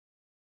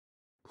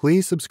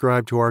Please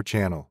subscribe to our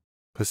channel,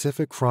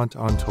 Pacific Front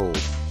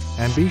Untold,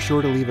 and be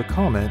sure to leave a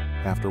comment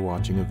after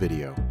watching a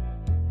video.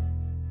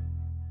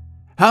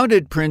 How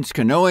did Prince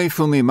Konoe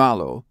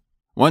Fumimalo,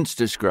 once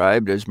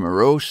described as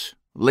morose,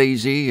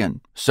 lazy, and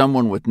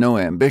someone with no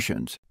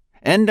ambitions,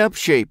 end up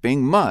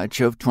shaping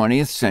much of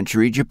 20th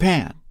century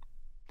Japan?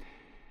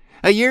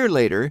 A year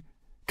later,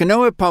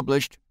 Konoe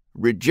published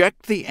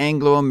Reject the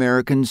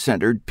Anglo-American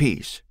Centered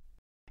Peace,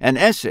 an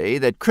essay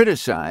that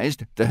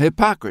criticized the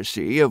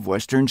hypocrisy of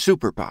Western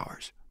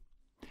superpowers.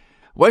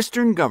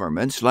 Western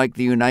governments like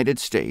the United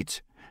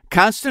States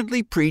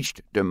constantly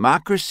preached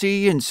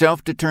democracy and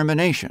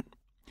self-determination,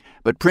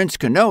 but Prince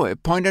Konoe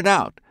pointed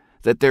out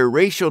that their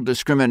racial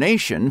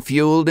discrimination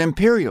fueled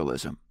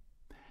imperialism.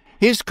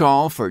 His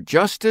call for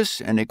justice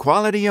and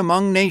equality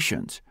among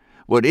nations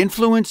would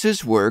influence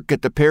his work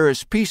at the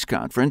Paris Peace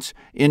Conference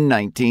in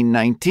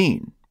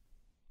 1919.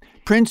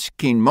 Prince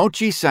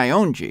Kinmochi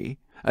Saionji,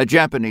 a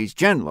Japanese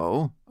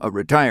genlo, a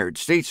retired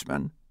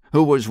statesman,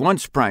 who was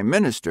once prime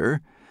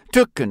minister,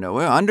 took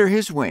Konoe under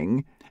his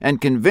wing and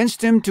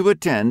convinced him to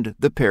attend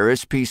the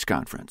Paris Peace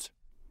Conference.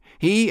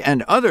 He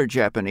and other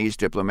Japanese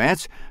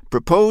diplomats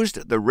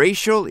proposed the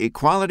Racial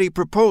Equality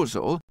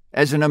Proposal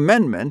as an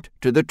amendment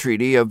to the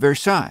Treaty of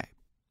Versailles.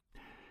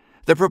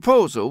 The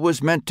proposal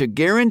was meant to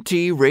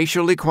guarantee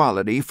racial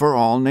equality for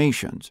all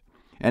nations,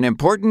 an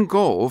important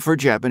goal for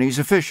Japanese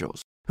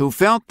officials, who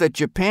felt that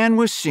Japan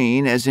was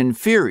seen as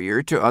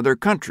inferior to other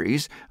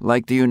countries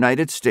like the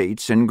United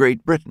States and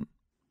Great Britain.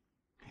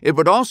 It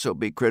would also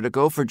be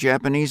critical for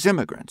Japanese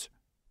immigrants.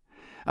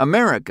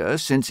 America,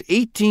 since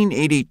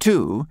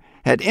 1882,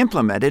 had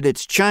implemented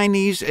its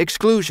Chinese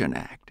Exclusion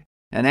Act,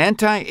 and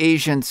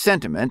anti-Asian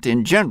sentiment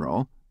in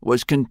general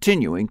was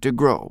continuing to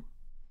grow.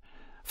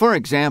 For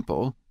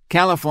example,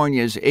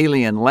 California's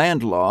Alien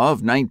Land Law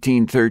of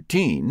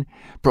 1913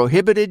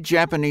 prohibited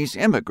Japanese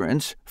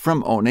immigrants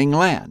from owning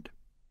land.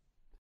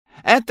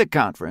 At the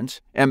conference,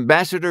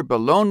 Ambassador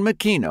Balone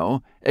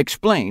Makino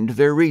explained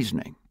their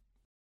reasoning.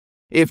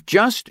 If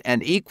just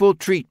and equal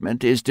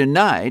treatment is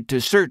denied to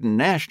certain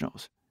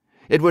nationals,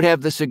 it would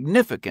have the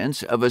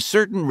significance of a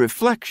certain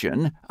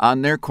reflection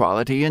on their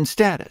quality and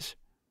status.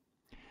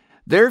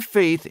 Their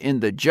faith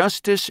in the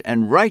justice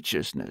and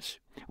righteousness,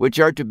 which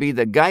are to be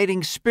the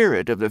guiding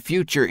spirit of the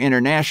future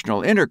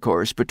international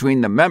intercourse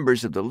between the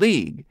members of the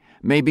League,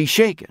 may be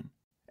shaken,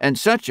 and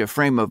such a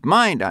frame of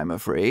mind, I'm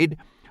afraid,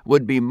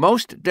 would be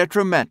most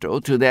detrimental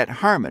to that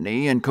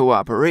harmony and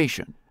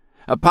cooperation,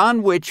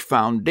 upon which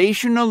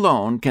foundation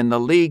alone can the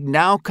League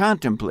now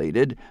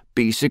contemplated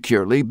be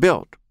securely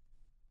built.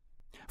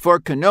 For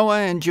Konoe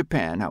and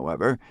Japan,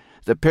 however,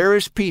 the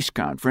Paris Peace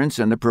Conference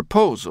and the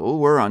proposal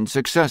were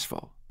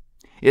unsuccessful.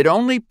 It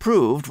only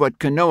proved what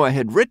Konoe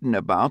had written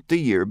about the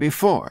year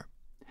before.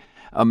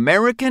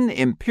 American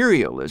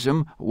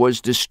imperialism was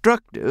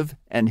destructive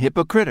and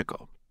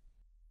hypocritical.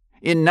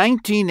 In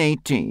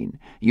 1918,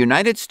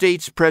 United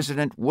States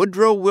President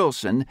Woodrow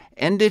Wilson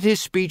ended his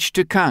speech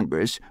to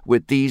Congress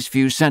with these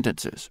few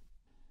sentences.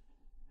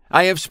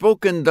 I have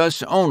spoken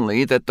thus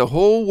only that the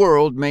whole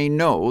world may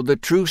know the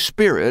true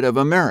spirit of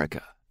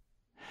America,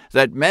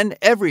 that men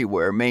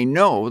everywhere may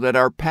know that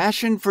our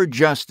passion for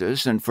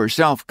justice and for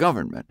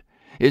self-government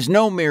is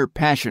no mere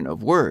passion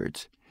of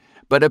words,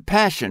 but a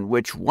passion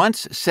which,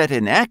 once set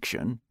in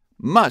action,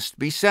 must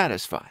be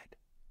satisfied.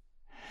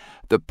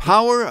 The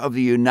power of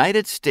the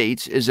United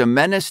States is a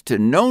menace to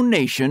no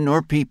nation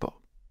or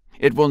people.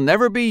 It will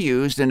never be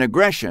used in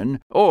aggression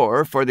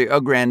or for the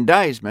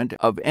aggrandizement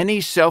of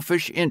any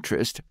selfish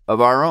interest of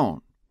our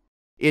own.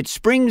 It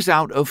springs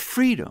out of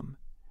freedom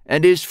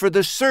and is for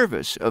the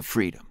service of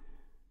freedom.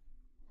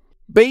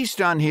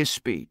 Based on his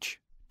speech,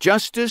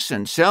 justice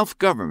and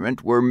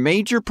self-government were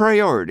major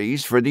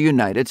priorities for the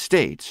United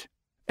States,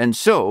 and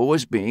so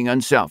was being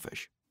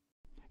unselfish.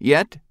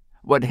 Yet,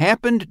 what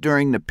happened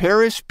during the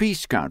Paris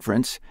Peace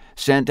Conference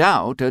sent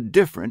out a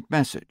different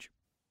message.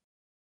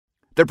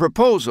 The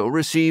proposal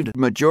received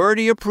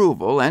majority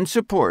approval and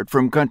support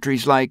from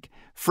countries like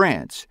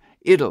France,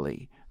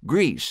 Italy,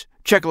 Greece,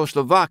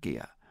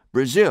 Czechoslovakia,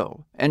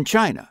 Brazil, and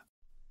China.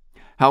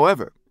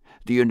 However,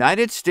 the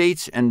United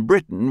States and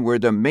Britain were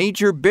the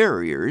major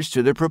barriers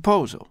to the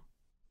proposal.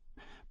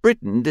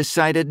 Britain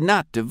decided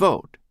not to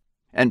vote,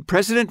 and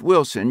President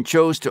Wilson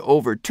chose to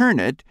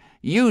overturn it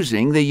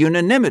using the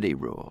unanimity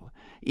rule,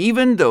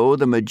 even though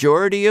the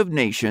majority of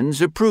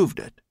nations approved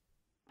it.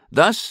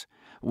 Thus,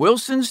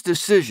 Wilson's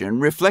decision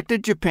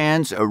reflected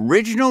Japan's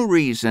original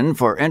reason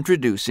for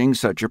introducing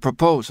such a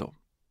proposal.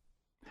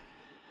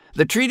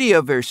 The Treaty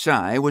of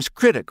Versailles was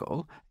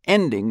critical,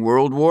 ending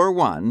World War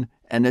I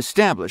and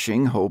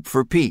establishing hope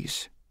for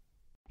peace.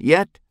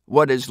 Yet,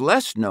 what is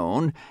less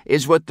known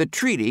is what the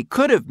treaty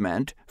could have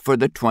meant for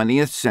the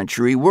 20th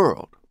century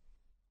world.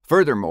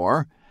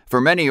 Furthermore, for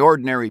many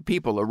ordinary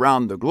people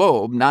around the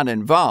globe not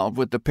involved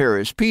with the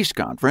Paris Peace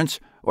Conference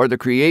or the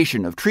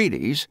creation of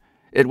treaties,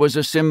 it was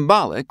a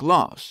symbolic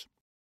loss.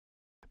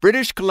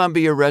 British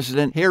Columbia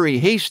resident Harry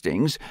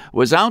Hastings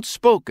was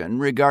outspoken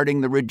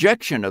regarding the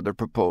rejection of the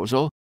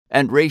proposal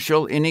and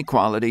racial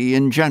inequality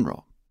in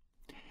general.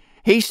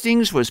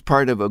 Hastings was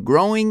part of a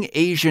growing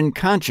Asian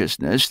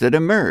consciousness that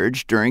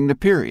emerged during the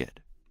period.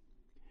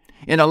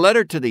 In a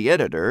letter to the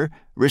editor,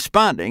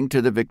 responding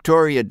to the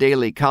Victoria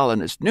Daily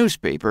Colonist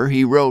newspaper,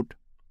 he wrote,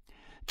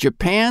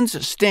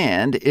 "Japan's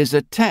stand is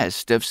a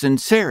test of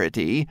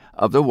sincerity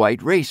of the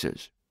white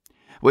races,"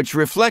 which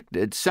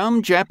reflected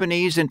some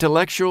Japanese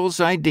intellectuals'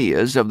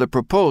 ideas of the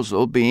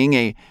proposal being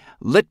a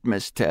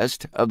litmus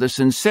test of the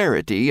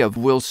sincerity of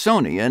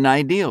Wilsonian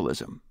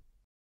idealism.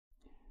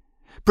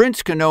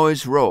 Prince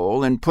Konoe's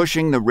role in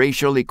pushing the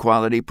racial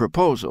equality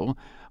proposal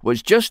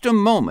was just a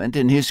moment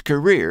in his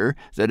career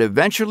that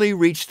eventually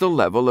reached the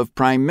level of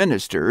prime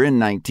minister in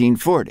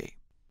 1940.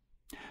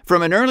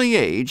 From an early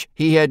age,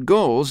 he had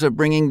goals of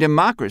bringing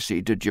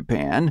democracy to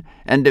Japan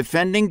and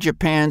defending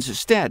Japan's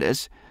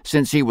status,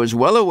 since he was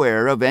well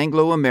aware of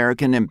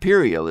Anglo-American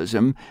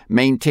imperialism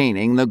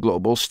maintaining the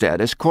global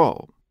status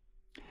quo.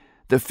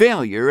 The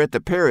failure at the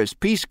Paris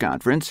Peace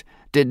Conference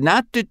did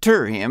not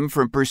deter him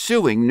from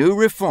pursuing new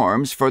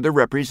reforms for the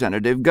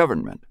representative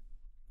government.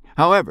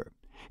 However,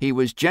 he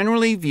was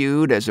generally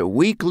viewed as a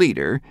weak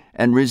leader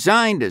and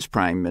resigned as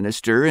prime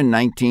minister in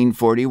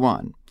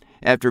 1941,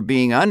 after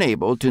being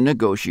unable to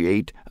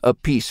negotiate a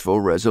peaceful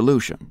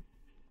resolution.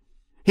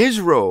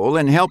 His role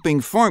in helping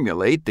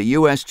formulate the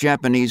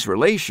U.S.-Japanese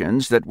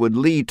relations that would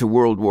lead to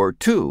World War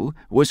II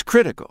was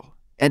critical,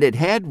 and it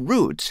had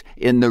roots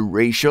in the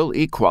racial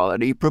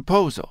equality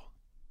proposal.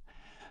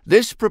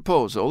 This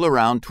proposal,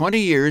 around 20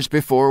 years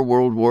before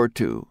World War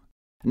II,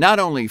 not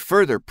only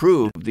further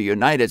proved the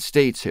United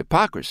States'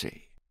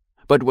 hypocrisy,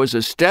 but was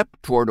a step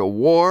toward a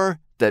war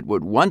that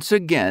would once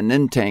again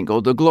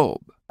entangle the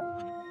globe.